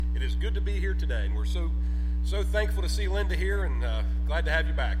good to be here today, and we're so thankful to see Linda here, and glad to have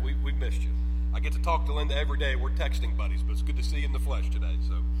you back. We've missed you. I get to talk to Linda every day. We're texting buddies, but it's good to see you in the flesh today.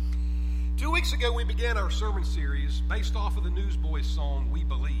 So, 2 weeks ago, we began our sermon series based off of the Newsboys song, We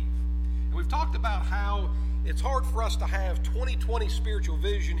Believe. And we've talked about how it's hard for us to have 2020 spiritual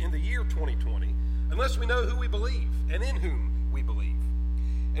vision in the year 2020 unless we know who we believe and in whom we believe.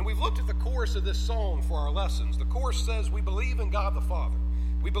 And we've looked at the chorus of this song for our lessons. The chorus says, we believe in God the Father.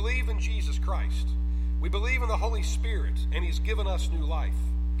 We believe in Jesus Christ. We believe in the Holy Spirit, and He's given us new life.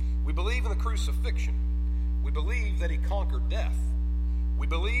 We believe in the crucifixion. We believe that He conquered death. We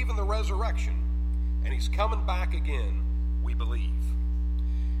believe in the resurrection, and He's coming back again. We believe.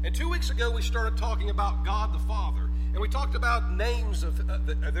 And 2 weeks ago, we started talking about God the Father, and we talked about names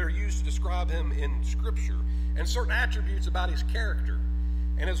that are used to describe Him in Scripture, and certain attributes about His character.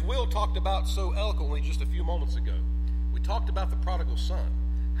 And as Will talked about so eloquently just a few moments ago, we talked about the prodigal son,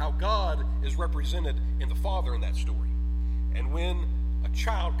 how God is represented in the Father in that story. And when a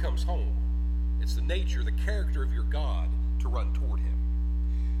child comes home, it's the nature, the character of your God to run toward Him.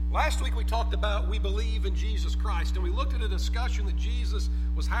 Last week we talked about we believe in Jesus Christ, and we looked at a discussion that Jesus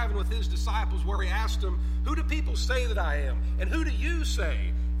was having with His disciples where He asked them, who do people say that I am? And who do you say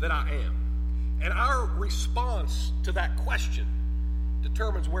that I am? And our response to that question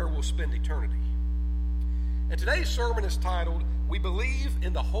determines where we'll spend eternity. And today's sermon is titled, We Believe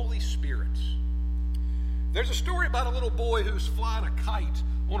in the Holy Spirit. There's a story about a little boy who's flying a kite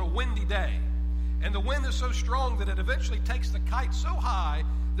on a windy day. And the wind is so strong that it eventually takes the kite so high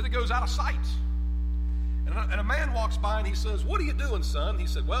that it goes out of sight. And a man walks by and he says, what are you doing, son? He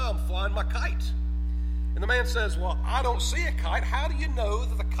said, well, I'm flying my kite. And the man says, well, I don't see a kite. How do you know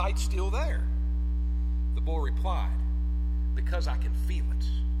that the kite's still there? The boy replied, because I can feel it.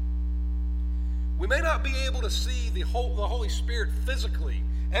 We may not be able to see the Holy Spirit physically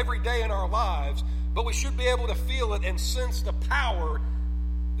every day in our lives, but we should be able to feel it and sense the power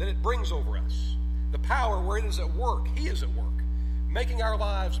that it brings over us. The power where it is at work. He is at work, making our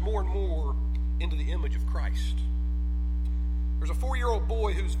lives more and more into the image of Christ. There's a 4-year-old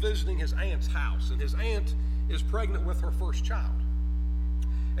boy who's visiting his aunt's house, and his aunt is pregnant with her first child.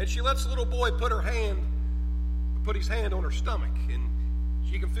 And she lets the little boy put his hand on her stomach, and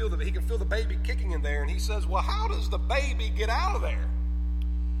he can feel the baby kicking in there, and he says, well, how does the baby get out of there?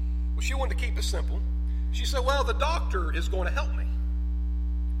 Well, she wanted to keep it simple. She said, well, the doctor is going to help me.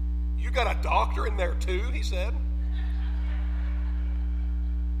 You got a doctor in there too, he said.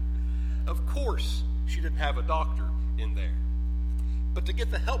 Of course, she didn't have a doctor in there. But to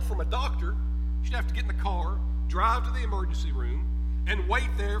get the help from a doctor, she'd have to get in the car, drive to the emergency room, and wait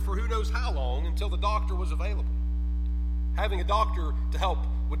there for who knows how long until the doctor was available. Having a doctor to help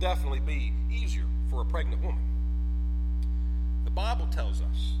would definitely be easier for a pregnant woman. The Bible tells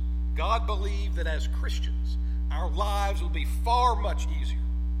us God believed that as Christians, our lives would be far much easier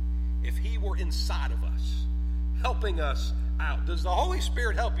if He were inside of us, helping us out. Does the Holy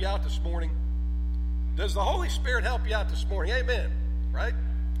Spirit help you out this morning? Does the Holy Spirit help you out this morning? Amen, right?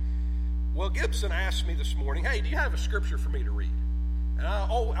 Well, Gibson asked me this morning, hey, do you have a scripture for me to read? And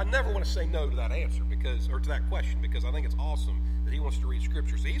I never want to say no to that answer to that question because I think it's awesome that he wants to read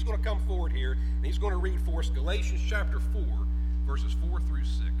Scripture. So he's going to come forward here and he's going to read for us Galatians chapter 4, verses 4 through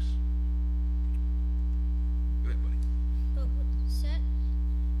 6. Go ahead, buddy. But when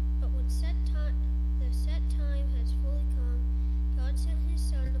the set time has fully come, God sent His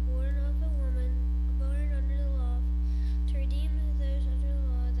Son, born of a woman, born under the law, to redeem those under the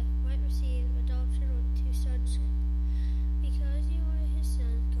law that might receive adoption to sonship. Because you are His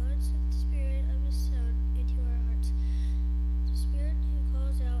sons, God sent the Spirit of His Son into our hearts, the Spirit who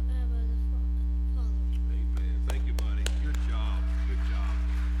calls out, Abba, the Father. Amen. Thank you, buddy. Good job. Good job.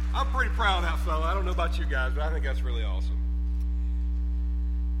 I'm pretty proud of that fella. I don't know about you guys, but I think that's really awesome.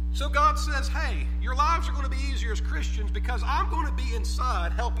 So God says, hey, your lives are going to be easier as Christians because I'm going to be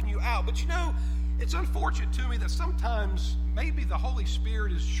inside helping you out. But you know, it's unfortunate to me that sometimes maybe the Holy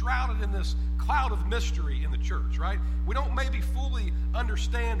Spirit is shrouded in this cloud of mystery in the church, right? We don't maybe fully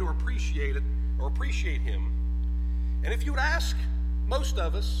understand or appreciate it or appreciate Him. And if you would ask most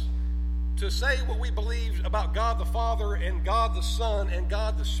of us to say what we believe about God the Father and God the Son and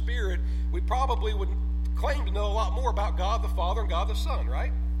God the Spirit, we probably would claim to know a lot more about God the Father and God the Son,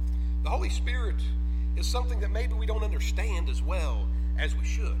 right? The Holy Spirit is something that maybe we don't understand as well as we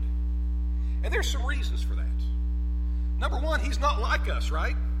should. And there's some reasons for that. Number one, He's not like us,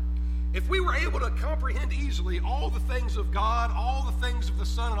 right? If we were able to comprehend easily all the things of God, all the things of the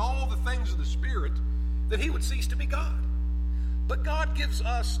Son, and all the things of the Spirit, then He would cease to be God. But God gives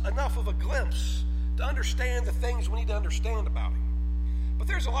us enough of a glimpse to understand the things we need to understand about Him. But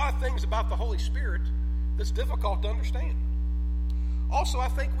there's a lot of things about the Holy Spirit that's difficult to understand. Also, I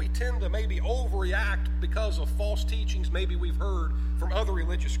think we tend to maybe overreact because of false teachings maybe we've heard from other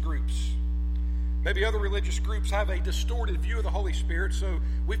religious groups. Maybe other religious groups have a distorted view of the Holy Spirit, so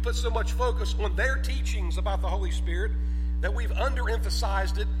we've put so much focus on their teachings about the Holy Spirit that we've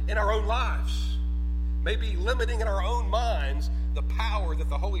underemphasized it in our own lives, maybe limiting in our own minds the power that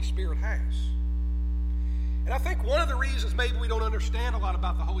the Holy Spirit has. And I think one of the reasons maybe we don't understand a lot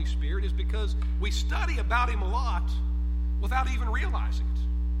about the Holy Spirit is because we study about him a lot without even realizing it.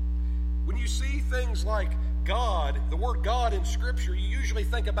 When you see things like God, the word God in Scripture, you usually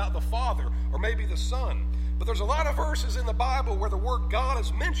think about the Father or maybe the Son. But there's a lot of verses in the Bible where the word God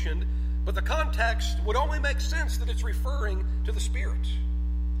is mentioned, but the context would only make sense that it's referring to the Spirit.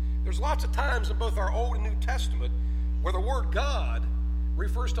 There's lots of times in both our Old and New Testament where the word God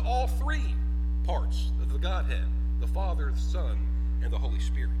refers to all three parts of the Godhead, the Father, the Son, and the Holy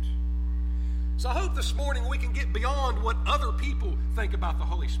Spirit. So I hope this morning we can get beyond what other people think about the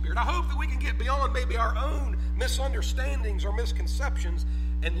Holy Spirit. I hope that we can get beyond maybe our own misunderstandings or misconceptions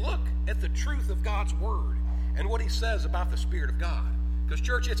and look at the truth of God's Word and what He says about the Spirit of God. Because,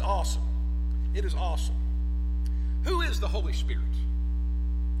 church, it's awesome. It is awesome. Who is the Holy Spirit?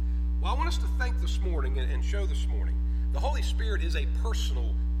 Well, I want us to think this morning and show this morning. The Holy Spirit is a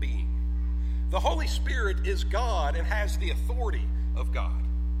personal being. The Holy Spirit is God and has the authority of God.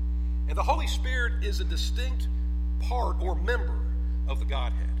 And the Holy Spirit is a distinct part or member of the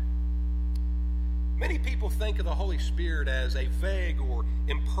Godhead. Many people think of the Holy Spirit as a vague or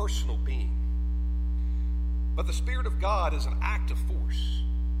impersonal being. But the Spirit of God is an active force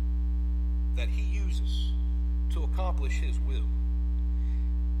that He uses to accomplish His will.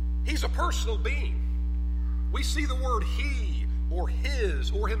 He's a personal being. We see the word He or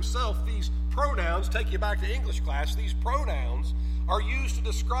His or Himself. These pronouns, take you back to English class, these pronouns are used to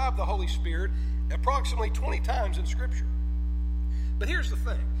describe the Holy Spirit approximately 20 times in Scripture. But here's the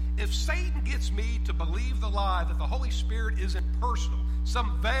thing. If Satan gets me to believe the lie that the Holy Spirit is impersonal,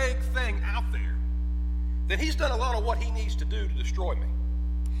 some vague thing out there, then he's done a lot of what he needs to do to destroy me.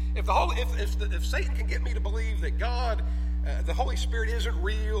 If Satan can get me to believe that God, the Holy Spirit isn't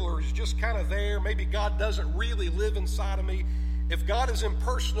real or is just kind of there, maybe God doesn't really live inside of me, if God is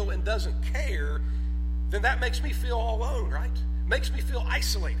impersonal and doesn't care, then that makes me feel all alone, right? Makes me feel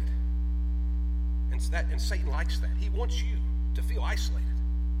isolated. And Satan likes that. He wants you to feel isolated.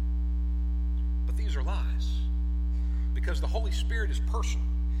 But these are lies. Because the Holy Spirit is personal.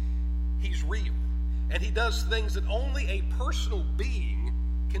 He's real. And He does things that only a personal being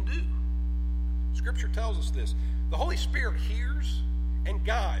can do. Scripture tells us this. The Holy Spirit hears and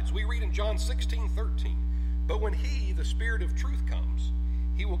guides. We read in John 16:13. But when He, the Spirit of truth, comes,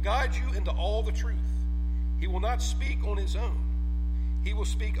 He will guide you into all the truth. He will not speak on His own. He will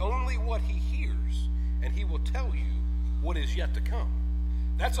speak only what He hears, and He will tell you what is yet to come.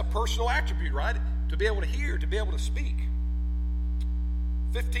 That's a personal attribute, right? To be able to hear, to be able to speak.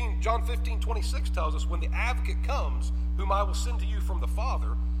 John 15:26 tells us, when the advocate comes, whom I will send to you from the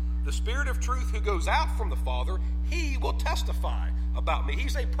Father, the Spirit of truth who goes out from the Father, He will testify about me.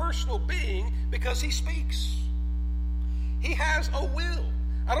 He's a personal being because He speaks. He has a will.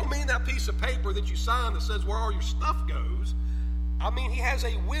 I don't mean that piece of paper that you sign that says where all your stuff goes. I mean He has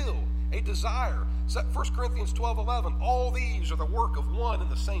a will, a desire. 1 Corinthians 12:11, all these are the work of one and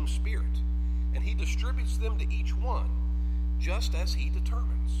the same Spirit, and He distributes them to each one just as He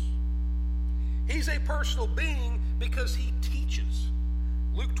determines. He's a personal being because He teaches.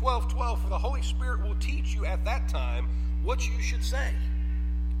 Luke 12:12, for the Holy Spirit will teach you at that time what you should say.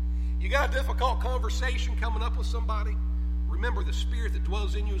 You got a difficult conversation coming up with somebody? Remember, the Spirit that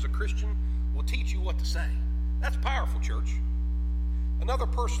dwells in you as a Christian will teach you what to say. That's powerful, church. Another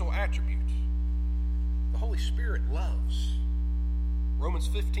personal attribute. The Holy Spirit loves. Romans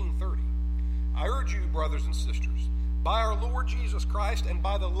 15:30. I urge you, brothers and sisters, by our Lord Jesus Christ and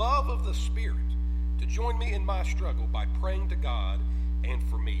by the love of the Spirit, to join me in my struggle by praying to God and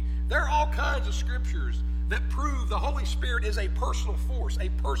for me. There are all kinds of scriptures that prove the Holy Spirit is a personal force, a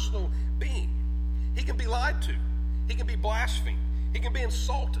personal being. He can be lied to. He can be blasphemed. He can be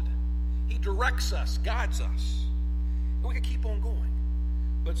insulted. He directs us, guides us. And we can keep on going.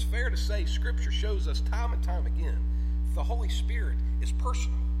 But it's fair to say Scripture shows us time and time again the Holy Spirit is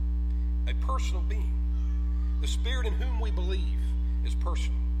personal, a personal being. The Spirit in whom we believe is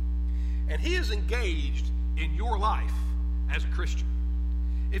personal. And He is engaged in your life as a Christian.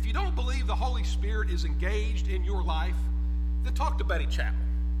 If you don't believe the Holy Spirit is engaged in your life, then talk to Betty Chapman.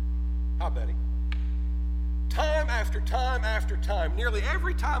 Hi, Betty. Time after time after time, nearly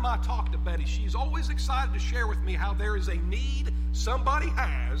every time I talk to Betty, she's always excited to share with me how there is a need Somebody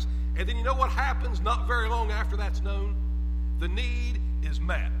has, and then you know what happens not very long after that's known? The need is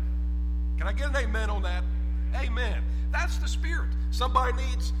met. Can I get an amen on that? Amen. That's the Spirit. Somebody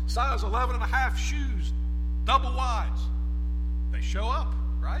needs size 11.5 shoes, double wides. They show up,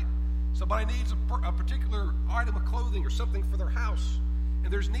 right? Somebody needs a particular item of clothing or something for their house,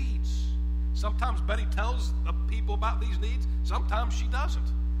 and there's needs. Sometimes Betty tells people about these needs. Sometimes she doesn't.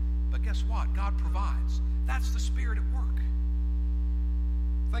 But guess what? God provides. That's the Spirit at work.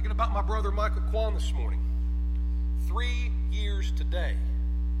 Thinking about my brother Michael Kwan this morning. 3 years today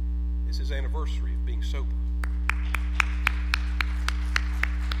is his anniversary of being sober.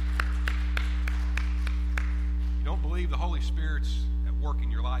 You don't believe the Holy Spirit's at work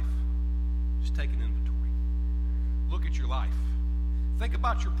in your life? Just take an inventory. Look at your life. Think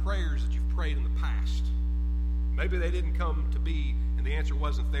about your prayers that you've prayed in the past. Maybe they didn't come to be and the answer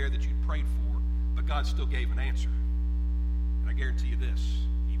wasn't there that you'd prayed for, but God still gave an answer. And I guarantee you this,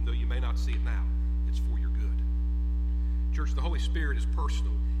 even though you may not see it now, it's for your good. Church, the Holy Spirit is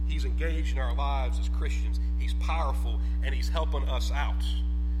personal. He's engaged in our lives as Christians. He's powerful, and he's helping us out.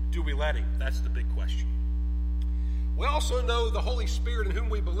 Do we let him? That's the big question. We also know the Holy Spirit in whom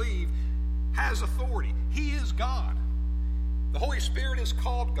we believe has authority. He is God. The Holy Spirit is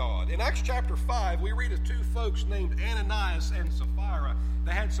called God. In Acts chapter 5, we read of two folks named Ananias and Sapphira.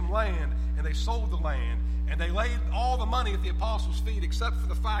 They had some land, and they sold the land, and they laid all the money at the apostles' feet, except for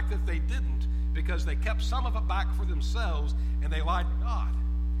the fact that they didn't, because they kept some of it back for themselves, and they lied to God.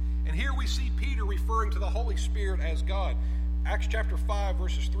 And here we see Peter referring to the Holy Spirit as God. Acts chapter 5,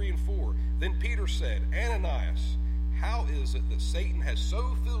 verses 3 and 4. Then Peter said, Ananias, how is it that Satan has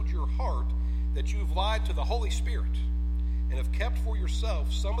so filled your heart that you've lied to the Holy Spirit and have kept for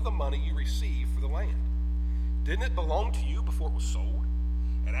yourself some of the money you received for the land? Didn't it belong to you before it was sold?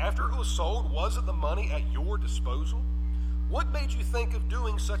 And after it was sold, wasn't the money at your disposal? What made you think of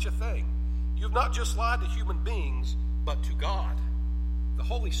doing such a thing? You've not just lied to human beings, but to God. The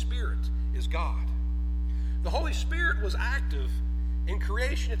Holy Spirit is God. The Holy Spirit was active in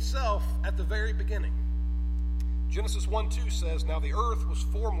creation itself at the very beginning. Genesis 1:2 says, Now the earth was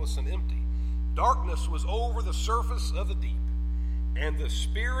formless and empty. Darkness was over the surface of the deep, and the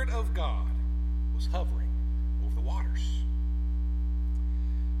Spirit of God was hovering over the waters.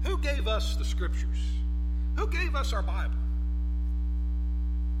 Who gave us the Scriptures? Who gave us our Bible?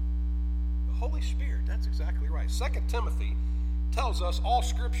 The Holy Spirit. That's exactly right. 2 Timothy tells us all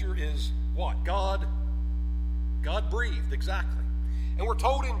Scripture is what? God breathed, exactly. And we are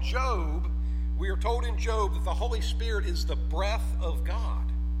told in Job that the Holy Spirit is the breath of God.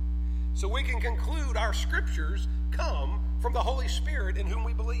 So we can conclude our Scriptures come from the Holy Spirit in whom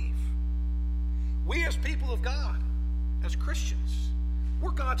we believe. We as people of God, as Christians,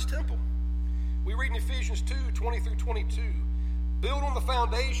 we're God's temple. We read in Ephesians 2:20 through 22, build on the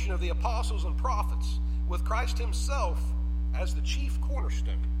foundation of the apostles and prophets, with Christ himself as the chief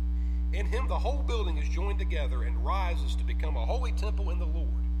cornerstone. In him the whole building is joined together and rises to become a holy temple in the Lord.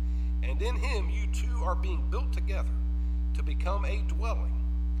 And in him you two are being built together to become a dwelling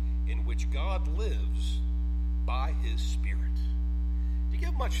in which God lives by his Spirit. Do you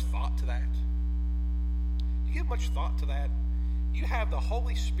give much thought to that? Do you give much thought to that? You have the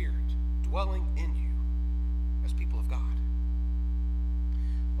Holy Spirit dwelling in you as people of God.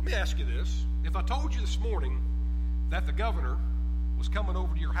 Let me ask you this. If I told you this morning that the governor was coming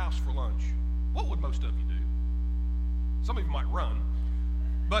over to your house for lunch, what would most of you do? Some of you might run,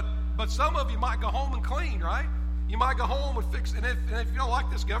 but some of you might go home and clean, right? You might go home and fix, and if you don't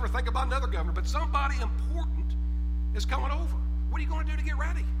like this governor, think about another governor. But somebody important is coming over. What are you going to do to get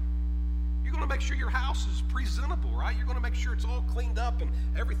ready? You're going to make sure your house is presentable, right? You're going to make sure it's all cleaned up and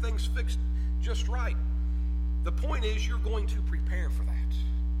everything's fixed just right. The point is you're going to prepare for that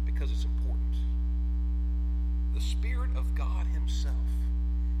because it's important. The Spirit of God himself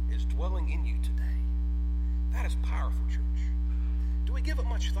is dwelling in you today. That is powerful, church. Do we give it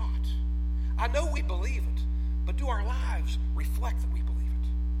much thought? I know we believe it, but do our lives reflect that we believe it?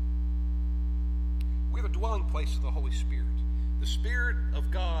 We're the dwelling place of the Holy Spirit. The Spirit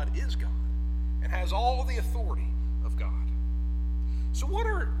of God is God and has all the authority of God. So what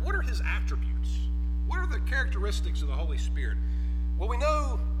are his attributes? What are the characteristics of the Holy Spirit? Well, we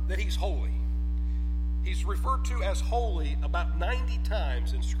know that he's holy. He's referred to as holy about 90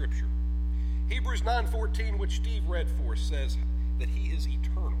 times in Scripture. Hebrews 9:14, which Steve read for us, says that he is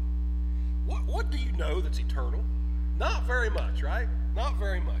eternal. What do you know that's eternal? Not very much, right? Not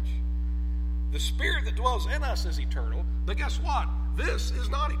very much. The Spirit that dwells in us is eternal, but guess what? This is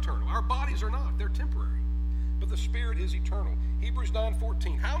not eternal. Our bodies are not. They're temporary. But the Spirit is eternal. Hebrews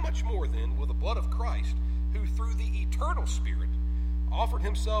 9:14, how much more then will the blood of Christ, who through the eternal Spirit offered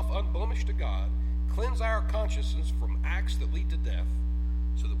himself unblemished to God, cleanse our consciences from acts that lead to death,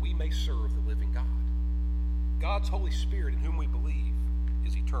 so that we may serve the living God. God's Holy Spirit, in whom we believe,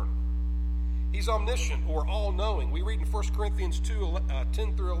 is eternal. He's omniscient or all-knowing. We read in 1 Corinthians 2,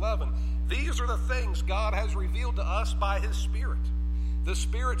 10 through 11, these are the things God has revealed to us by his Spirit. The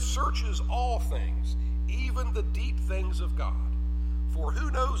Spirit searches all things, even the deep things of God. For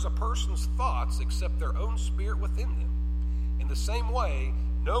who knows a person's thoughts except their own spirit within them? In the same way,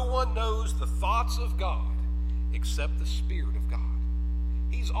 no one knows the thoughts of God except the Spirit of God.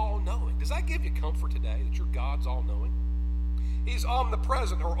 He's all-knowing. Does that give you comfort today that your God's all-knowing? He's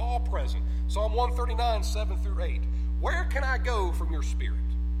omnipresent or all-present. Psalm 139, 7 through 8. Where can I go from your Spirit?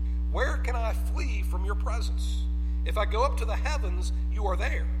 Where can I flee from your presence? If I go up to the heavens, you are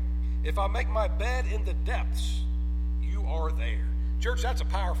there. If I make my bed in the depths, you are there. Church, that's a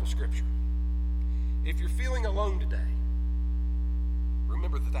powerful scripture. If you're feeling alone today,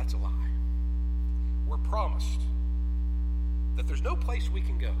 remember that that's a lie. We're promised that there's no place we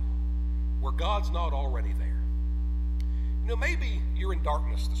can go where God's not already there. You know, maybe you're in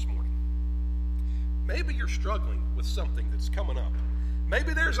darkness this morning. Maybe you're struggling with something that's coming up.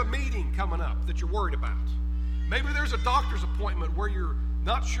 Maybe there's a meeting coming up that you're worried about. Maybe there's a doctor's appointment where you're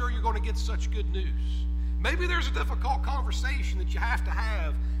not sure you're going to get such good news. Maybe there's a difficult conversation that you have to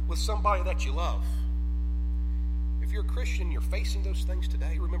have with somebody that you love. If you're a Christian, you're facing those things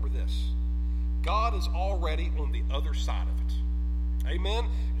today, remember this. God is already on the other side of it. Amen?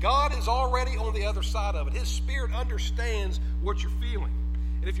 God is already on the other side of it. His Spirit understands what you're feeling.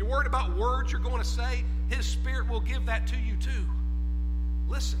 And if you're worried about words you're going to say, His Spirit will give that to you too.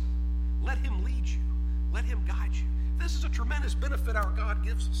 Listen, let Him lead you. Let Him guide you. This is a tremendous benefit our God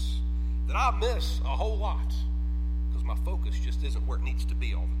gives us that I miss a whole lot because my focus just isn't where it needs to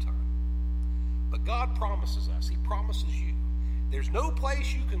be all the time. But God promises us, He promises you, there's no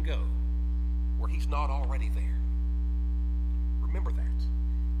place you can go where He's not already there. Remember that.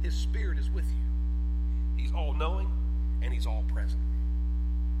 His Spirit is with you. He's all-knowing and He's all-present.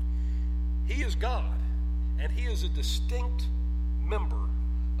 He is God, and He is a distinct member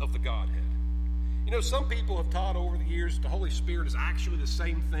of the Godhead. You know, some people have taught over the years that the Holy Spirit is actually the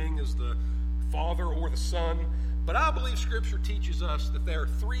same thing as the Father or the Son, but I believe Scripture teaches us that there are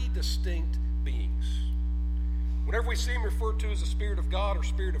three distinct beings. Whenever we see Him referred to as the Spirit of God or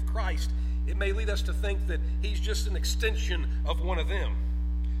Spirit of Christ, it may lead us to think that He's just an extension of one of them.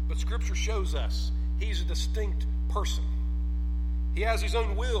 But Scripture shows us He's a distinct person. He has His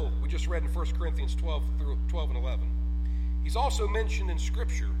own will, we just read in 1 Corinthians 12 and 11. He's also mentioned in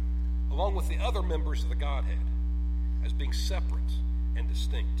Scripture along with the other members of the Godhead as being separate and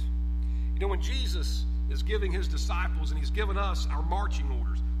distinct. You know, when Jesus is giving His disciples and He's given us our marching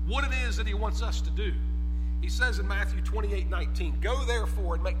orders, what it is that He wants us to do, He says in Matthew 28:19, "Go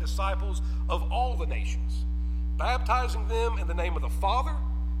therefore and make disciples of all the nations, baptizing them in the name of the Father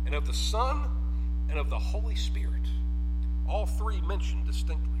and of the Son and of the Holy Spirit." All three mentioned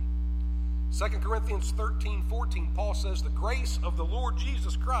distinctly. 2 Corinthians 13:14, Paul says, "The grace of the Lord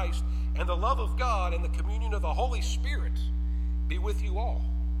Jesus Christ and the love of God and the communion of the Holy Spirit be with you all."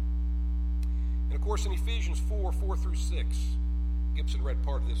 And of course in Ephesians 4 through 6, Gibson read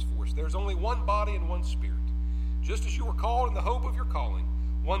part of this for us. "There's only one body and one Spirit, just as you were called in the hope of your calling,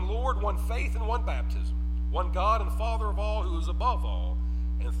 one Lord, one faith, and one baptism, one God and Father of all, who is above all,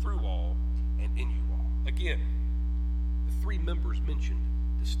 and through all, and in you all." Again, the three members mentioned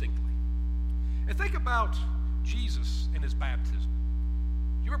distinctly. And think about Jesus and His baptism.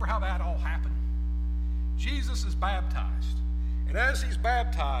 You remember how that all happened? Jesus is baptized. And as He's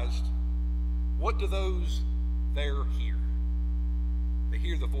baptized, what do those there hear? They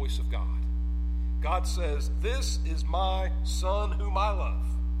hear the voice of God. God says, "This is my Son whom I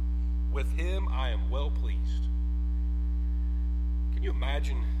love. With Him I am well pleased." Can you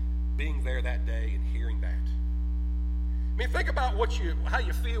imagine being there that day and hearing that? I mean, think about how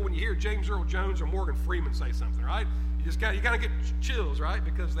you feel when you hear James Earl Jones or Morgan Freeman say something, right? You got to get chills, right?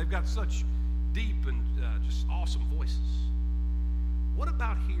 Because they've got such deep and just awesome voices. What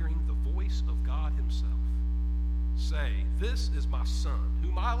about hearing the voice of God Himself say, "This is my Son,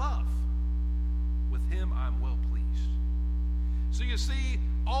 whom I love. With Him I am well pleased"? So you see,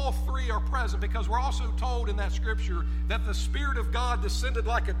 all three are present because we're also told in that scripture that the Spirit of God descended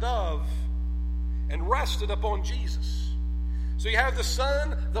like a dove and rested upon Jesus. So you have the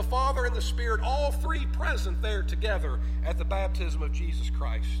Son, the Father, and the Spirit, all three present there together at the baptism of Jesus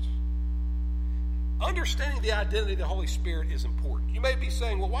Christ. Understanding the identity of the Holy Spirit is important. You may be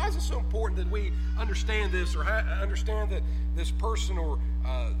saying, well, why is it so important that we understand this or understand that this person or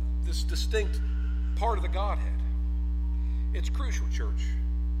this distinct part of the Godhead? It's crucial, church.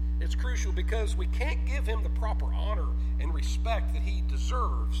 It's crucial because we can't give him the proper honor and respect that he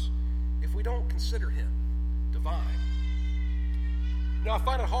deserves if we don't consider him divine. Now, I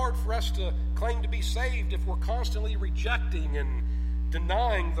find it hard for us to claim to be saved if we're constantly rejecting and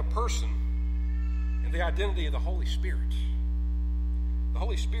denying the person and the identity of the Holy Spirit. The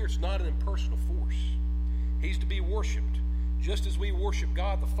Holy Spirit's not an impersonal force. He's to be worshiped just as we worship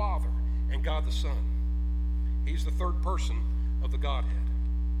God the Father and God the Son. He's the third person of the Godhead.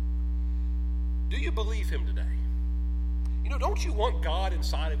 Do you believe him today? You know, don't you want God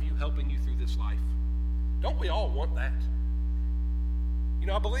inside of you helping you through this life? Don't we all want that? You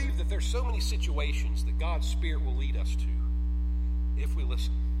know, I believe that there's so many situations that God's Spirit will lead us to if we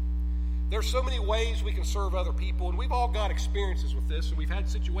listen. There's so many ways we can serve other people, and we've all got experiences with this, and we've had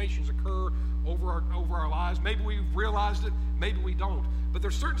situations occur over our lives. Maybe we've realized it, maybe we don't. But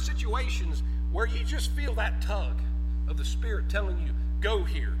there's certain situations where you just feel that tug of the Spirit telling you, go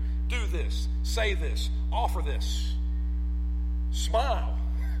here, do this, say this, offer this, smile.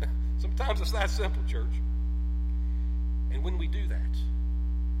 Sometimes it's that simple, church. And when we do that,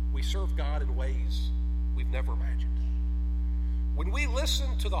 we serve God in ways we've never imagined. When we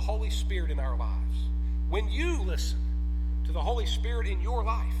listen to the Holy Spirit in our lives, when you listen to the Holy Spirit in your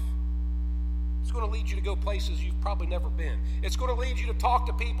life, it's going to lead you to go places you've probably never been. It's going to lead you to talk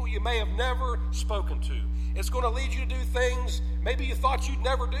to people you may have never spoken to. It's going to lead you to do things maybe you thought you'd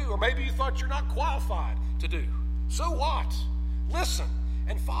never do, or maybe you thought you're not qualified to do. So what? Listen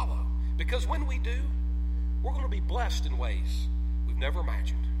and follow. Because when we do, we're going to be blessed in ways we've never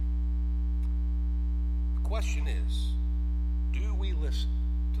imagined. The question is, do we listen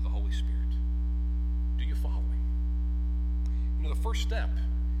to the Holy Spirit? Do you follow him? You know, the first step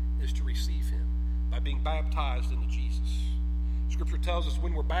is to receive him by being baptized into Jesus. Scripture tells us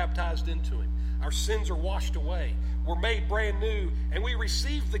when we're baptized into him, our sins are washed away, we're made brand new, and we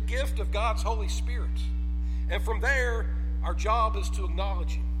receive the gift of God's Holy Spirit. And from there, our job is to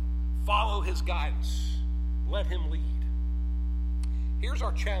acknowledge him, follow his guidance, let him lead. Here's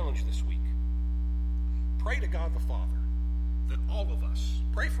our challenge this week. Pray to God the Father that all of us,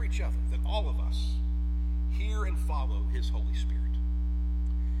 pray for each other, that all of us hear and follow his Holy Spirit.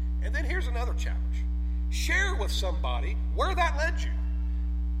 And then here's another challenge. Share with somebody where that led you.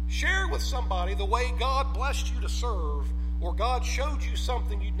 Share with somebody the way God blessed you to serve, or God showed you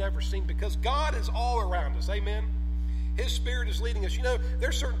something you'd never seen, because God is all around us. Amen? His Spirit is leading us. You know,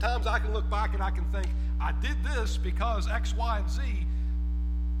 there's certain times I can look back and I can think, I did this because X, Y, and Z.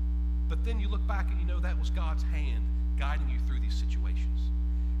 But then you look back and you know that was God's hand guiding you through these situations.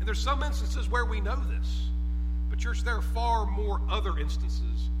 And there's some instances where we know this. But church, there are far more other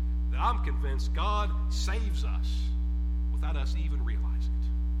instances that I'm convinced God saves us without us even realizing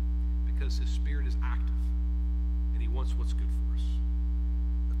it. Because his Spirit is active and he wants what's good for us.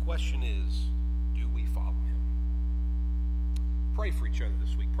 The question is, do we follow him? Pray for each other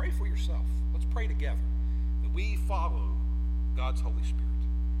this week. Pray for yourself. Let's pray together that we follow God's Holy Spirit.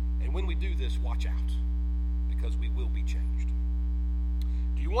 And when we do this, watch out, because we will be changed.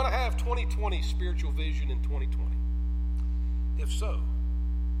 Do you want to have 2020 spiritual vision in 2020? If so,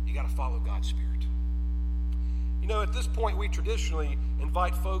 you got to follow God's Spirit. You know, at this point, we traditionally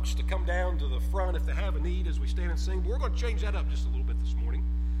invite folks to come down to the front if they have a need as we stand and sing. But we're going to change that up just a little bit this morning.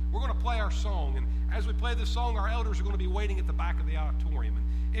 We're going to play our song. And as we play this song, our elders are going to be waiting at the back of the auditorium.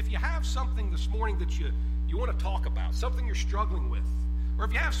 And if you have something this morning that you want to talk about, something you're struggling with, or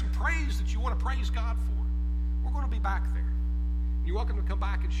if you have some praise that you want to praise God for, we're going to be back there. You're welcome to come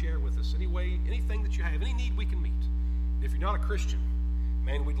back and share with us anything that you have, any need we can meet. And if you're not a Christian,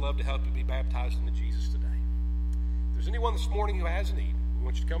 man, we'd love to help you be baptized into Jesus today. If there's anyone this morning who has a need, we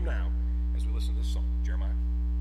want you to come now as we listen to this song.